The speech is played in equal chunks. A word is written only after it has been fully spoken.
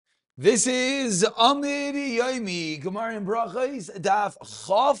This is Amud Yomi, Gemara in Berachos, Daf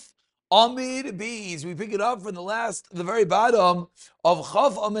Chaf Amud B's. We pick it up from the very bottom of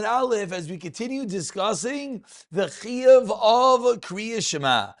Chaf Amud Aleph as we continue discussing the Chiyuv of Kriya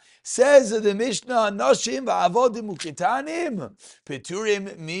Shema. Says the Mishnah, Nashim va'avodim uketanim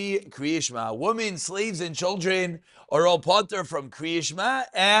peturim mi Kriya Shema. Women, slaves, and children are all patur from Kriya Shema.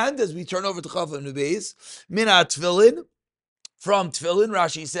 And as we turn over to Chaf Amud B's, Minat Tefillin. From tefillin,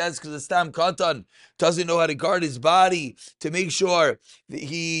 Rashi says, because the stam katan doesn't know how to guard his body to make sure that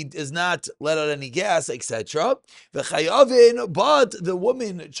he does not let out any gas, etc. V'chayavin, but the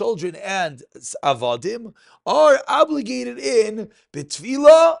women, children, and avadim are obligated in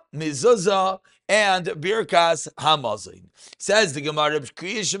betfila, mezuzah, and birkas hamazin. Says the Gemara,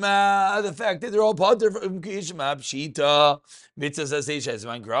 Kriya Shema, the fact that they're all patur from Kriya Shema, pshita, mitzvah says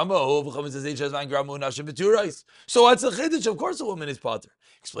shezman gramo, v'chom says shezman gramo, nashim beturais. So what's the chiddush? Of course, a woman is patur.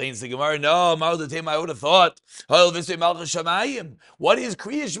 Explains the Gemara. No, I would have thought. What is Kriya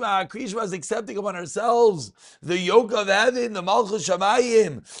Shema? Kriya Shema is accepting upon ourselves the yoke of heaven, the Malchus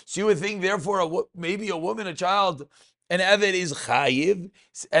Shamayim. So you would think, therefore, maybe a woman, a child, an Eved is chayiv,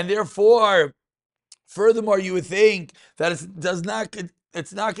 and therefore, furthermore, you would think that it's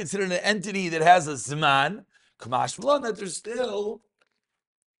not considered an entity that has a zman. Kamash Malon,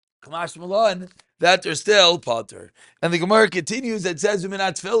 that they're still pater. And the Gemara continues that says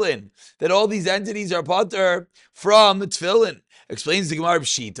Uminat Tefillin, that all these entities are pater from Tefillin. Explains the Gemara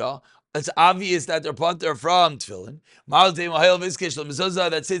Pshita. It's obvious that they're pater from Tefillin.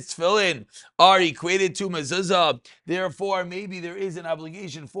 That says Tefillin are equated to mezuzah. Therefore, maybe there is an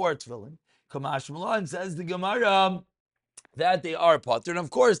obligation for Tefillin. Kamash Malon, says the Gemara, that they are pater. And of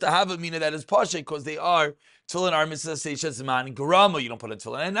course, the Havamina that is pasha, because they are tefillin are mitzvah seishes man grama. You don't put on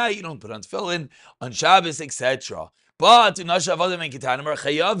tefillin at night. You don't put on tefillin on Shabbos, etc. But nasha avadim and ketanim are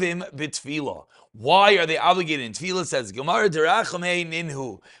chayavim b'tefillah. Why are they obligated in tefillah? Says Gemara derachamei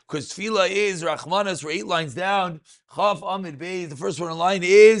ninhu, because tefillah is rachmanas. We're 8 lines down. Chaf amid beis. The first one in line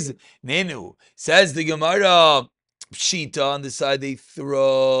is ninhu. Says the Gemara. Pshita on the side they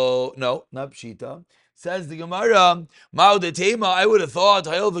throw. No, not pshita. Says the Gemara, Ma'udetema, I would have thought,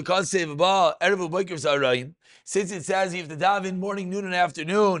 since it says you have to daven morning, noon, and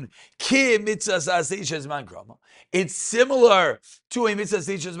afternoon, it's similar to a mitzvah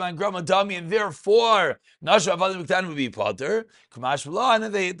seishes man grama dami, and therefore, Nasha Avadim Miktan would be pater,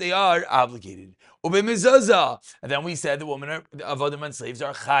 and they are obligated. And then we said the women Avadim and slaves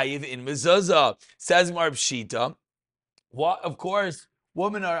are chayiv in mezuzah. Says Mar Pshita. Of course,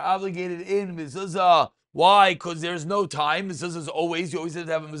 women are obligated in mezuzah. Why? Because there's no time. Mezuzah is you always have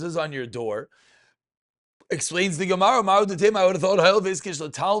to have a mezuzah on your door. Explains the Gemara. I would have thought the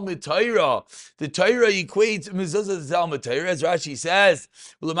Talmud Torah. The Torah equates mezuzah to Talmud Torah, as Rashi says.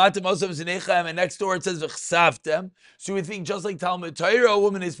 And next door it says v'chsaftem. So we think just like Talmud Torah, a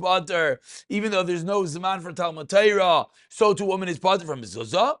woman is pater, even though there's no zman for Talmud Torah. So too, a woman is pater from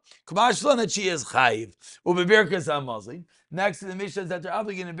mezuzah. Kamashlan that she is chayiv. Ubebirkas hamazin. Next to the Mishnah that they're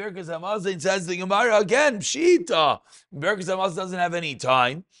obligated in Berachos Hamazon, says the Gemara again, Pshita. Berachos Hamazon doesn't have any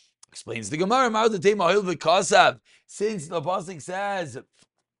time. Explains the Gemara, since the pasuk says,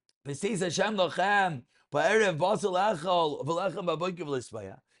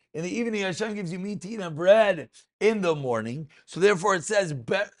 in the evening, Hashem gives you meat to eat and bread in the morning. So therefore it says,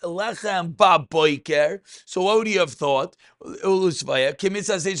 lechem ba-boiker. So what would you have thought? Kamash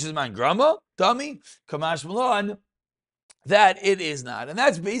Malon, that it is not. And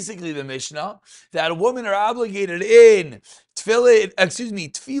that's basically the Mishnah, that women are obligated in tefillah,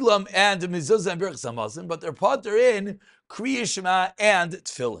 tefillam and mezuzah and birchas hamazon, but they're pater in Kriya Shema and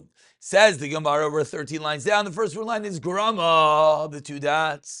tefillin. Says the Gemara, we're 13 lines down. The first line is grama, the 2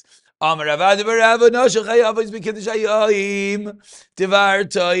 dots. Woman is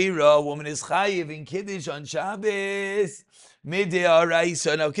chayiv in kiddush on Shabbos.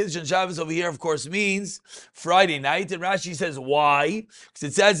 Mid'araisa. Now, Kiddush on Shabbos over here, of course, means Friday night. And Rashi says, why? Because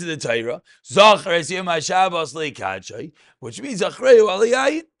it says in the Torah, Zachar es yom HaShabbos le'kadshai, which means Zachreu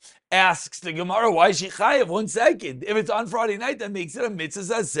aliyayit. Asks the Gemara, why is she chayav? 1 second. If it's on Friday night, that makes it a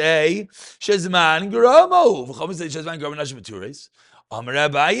mitzvah say, Shezman Gramo. V'chom say Shezman Gramo nashim b'tureis.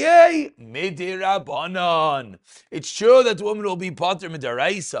 It's true that the woman will be pater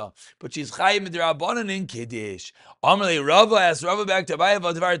midaraisa, but she's chayiv midarabanan in kiddush. Amalei Rava asked Rava back to Abaye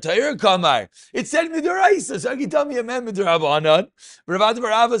about the Torah kamar. It said midaraisa, so I can tell me a man midarabanan. But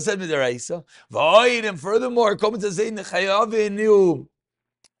Rava said midaraisa. Void, and furthermore, come to say nechayavinu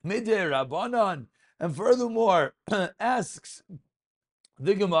midarabanan, and furthermore asks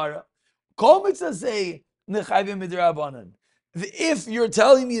the Gemara, come to say nechayavinu midarabanan. if you're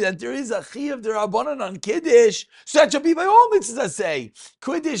telling me that there is a chiyuv derabanan on kiddush, so that should be by all mitzvahs. Say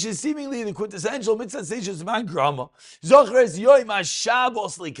kiddush is seemingly the quintessential mitzvah stages man grama. Zochres yoyim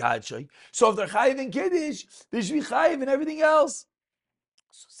hashabos likachay. So if they're chayiv in kiddush, they should be chayiv in everything else.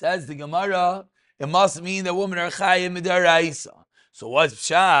 So says the Gemara, it must mean that women are chayiv midaraisa. So what's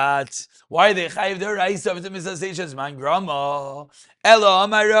pshat? Why are they chayiv deraisa if the mitzvah stages man grama? Elo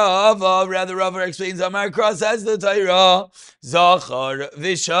Amar Rava, rather Rava explains Amar Cross says the Torah, Zachar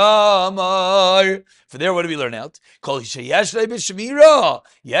Vishamar. For there, what do we learn out? Kol Yeshlei b'Shmira,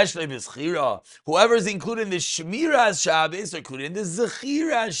 Yeshlei b'Schira. Whoever is included in the Shmira Shabbos are included in the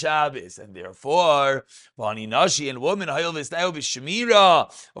Zechira Shabbos, and therefore, Vani Nashi and women Hayol V'Snayo b'Shmira.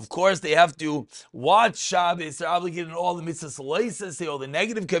 Of course, they have to watch Shabbos. They're obligated in all the mitzvahs, say all the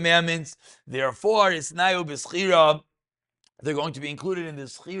negative commandments. Therefore, it's Nayo b'Schira. They're going to be included in the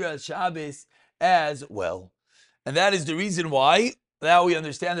Schira Shabbos as well. And that is the reason why, now we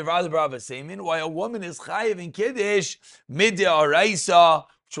understand the Rava Brava Seimin, why a woman is chayiv in Kiddush, midde araisa,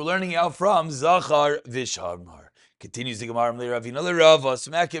 which we're learning out from Zachar Vishamar. Continues the Gemara, Ravina L'Rava,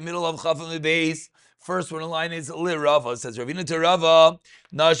 smack in middle of Chafam Beis. First one in line is L'Rava, says Ravina to Rava,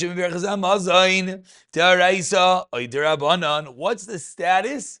 Nashim Berachos 20b, D'Araisa, Oy D'Rabanan. What's the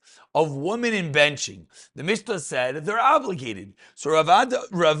status of women in benching? The Mishnah said they're obligated. So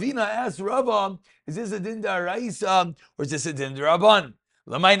Ravina asked Rava, is this a din d'Araisa or is this a din d'Rabban?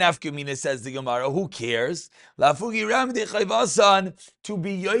 Lamai nafkamina, says the Gemara, who cares? Lafugi ram de chayvasan, to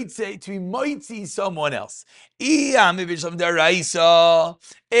be yoitze, to be moitzi someone else. If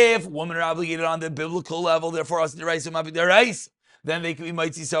women are obligated on the biblical level, therefore us d'Araisa might be d'Araisa, then they can be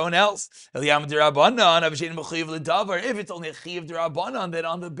mighty someone else. If it's only a chiv d'Rabbanan, then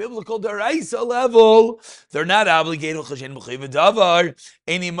on the biblical d'Araisa level, they're not obligated. So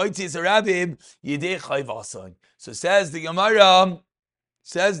says the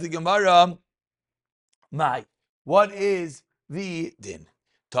Gemara, my, what is the din?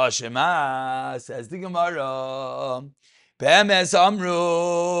 Tashema, says the Gemara, Be'emes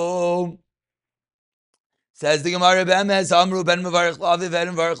amru. Says the Gemara, Be'emes amru ben mevarich laviv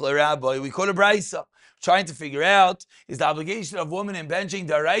ben mevarich l'rabbi. We quote a brisa, trying to figure out, is the obligation of women in benching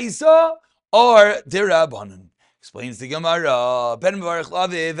d'Araisa or d'Rabbanan? Explains the Gemara, ben mevarich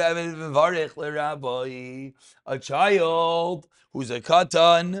laviv ben mevarich l'rabbi. A child who's a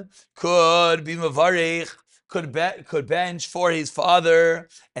katan could be mevarich, could bench for his father.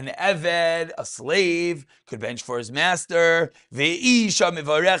 An eved, a slave, could bench for his master. Ve'isha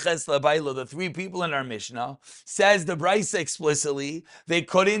mivareches labaylo. The three people in our Mishnah, says the Brisa explicitly, they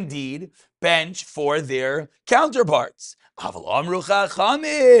could indeed bench for their counterparts. Aval amru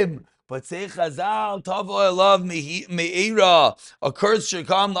chachamim. But say Chazal, Tavo elav me'ira, a curse should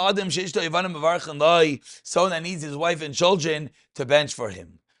come la'adam sheishta yivanim mevarchen lai, someone that needs his wife and children to bench for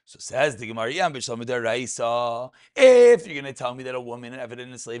him. So says the Gemara, if you're going to tell me that a woman, an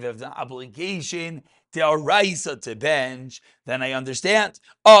evident and slave, have an obligation d'Araisa to bench, then I understand.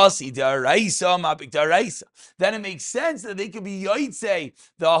 Asi d'Araisa, mapik d'Araisa. Then it makes sense that they could be yoitze,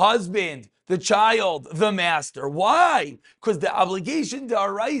 the husband, the child, the master. Why? Because the obligation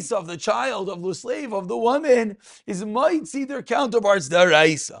d'Araisa of the child, of the slave, of the woman, is might see their counterparts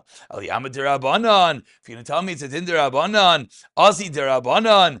d'Araisa. Aliyama d'Rabanan. If you're going to tell me it's a din d'Rabanan, Asi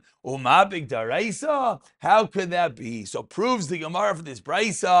d'Rabanan, umabik d'Araisa, how could that be? So proves the Gemara for this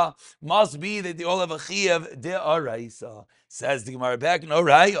brisa must be that they all have a chiyuv d'Araisa. Says the Gemara back, no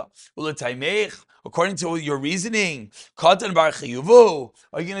raya. According to your reasoning, katan bar chiyuvu.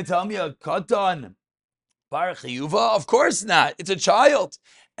 Are you going to tell me a katan bar chiyuva? Of course not. It's a child.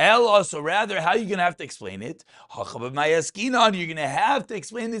 Ella, so rather, how are you going to have to explain it? You're going to have to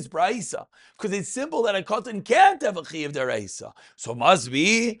explain this brisa because it's simple that a katan can't have a chiyuv d'Araisa. So it must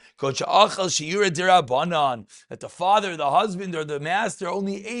be that the father, the husband, or the master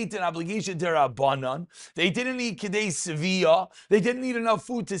only ate an obligation d'Rabanan. They didn't eat kedei sevia. They didn't eat enough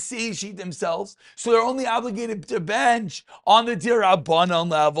food to satiate themselves. So they're only obligated to bench on the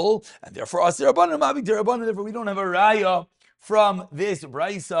d'Rabanan level, and therefore us d'Rabanan, mabik d'Rabanan. Therefore, we don't have a raya from this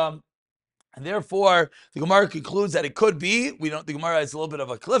brisa, and therefore the Gemara concludes that it could be. The Gemara has a little bit of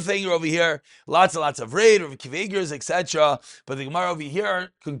a cliffhanger over here, lots and lots of raid, of kivagers, etc. But the Gemara over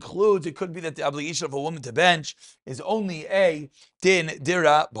here concludes it could be that the obligation of a woman to bench is only a din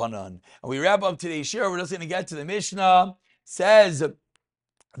d'Rabanan. And we wrap up today's share. We're just going to get to the Mishnah. Says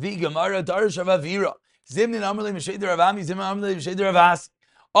the Gemara, Darish of Avira, Zimnin Amrli Mesheder Avami, Zimnin Amrli Mesheder Avas,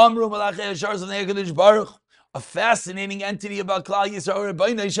 Amru Malachei Yashar Zanei HaKadosh Baruch. a fascinating entity about Klal Yisrael.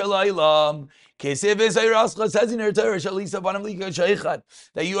 Rabbeinu Shalaylam. Kesef Esayraschcha says in her Torah, Shalisa Panam Lika Sheichad,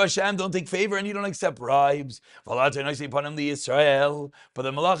 that you Hashem don't take favor and you don't accept bribes. V'alater Noisei Panam Li Yisrael. But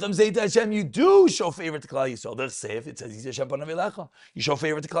the Malachim say to Hashem, you do show favor to Klal Yisrael. There's Sef, it says Hashem Panam Elecha. You show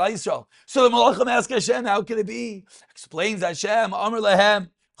favor to Klal Yisrael. So the Malachim ask Hashem, how can it be? Explains Hashem, Amr Lahem,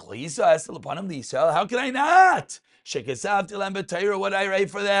 Klal Yisrael Esel Panam Li Yisrael. How can I not? Shekesavti lem b'Torah, what I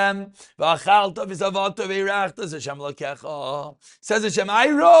write for them. V'achalta v'zavata v'irachta Hashem lakecha. Says Hashem, I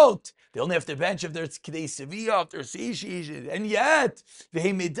wrote. They only have to bench if there's K'dei Sevilla, if there's Sishish, and yet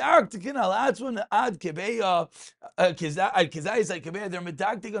they medaktikin al atzvun ad kebeya Concise like kebeya. They're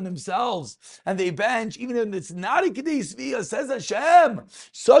medaktik on themselves, and they bench even if it's not a K'dei Sevilla. Says Hashem,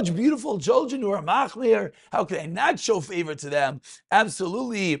 such beautiful children who are machmir. How can I not show favor to them?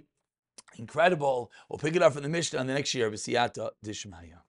 Absolutely incredible. We'll pick it up from the Mishnah on the next year. B'siyata Dishmaya.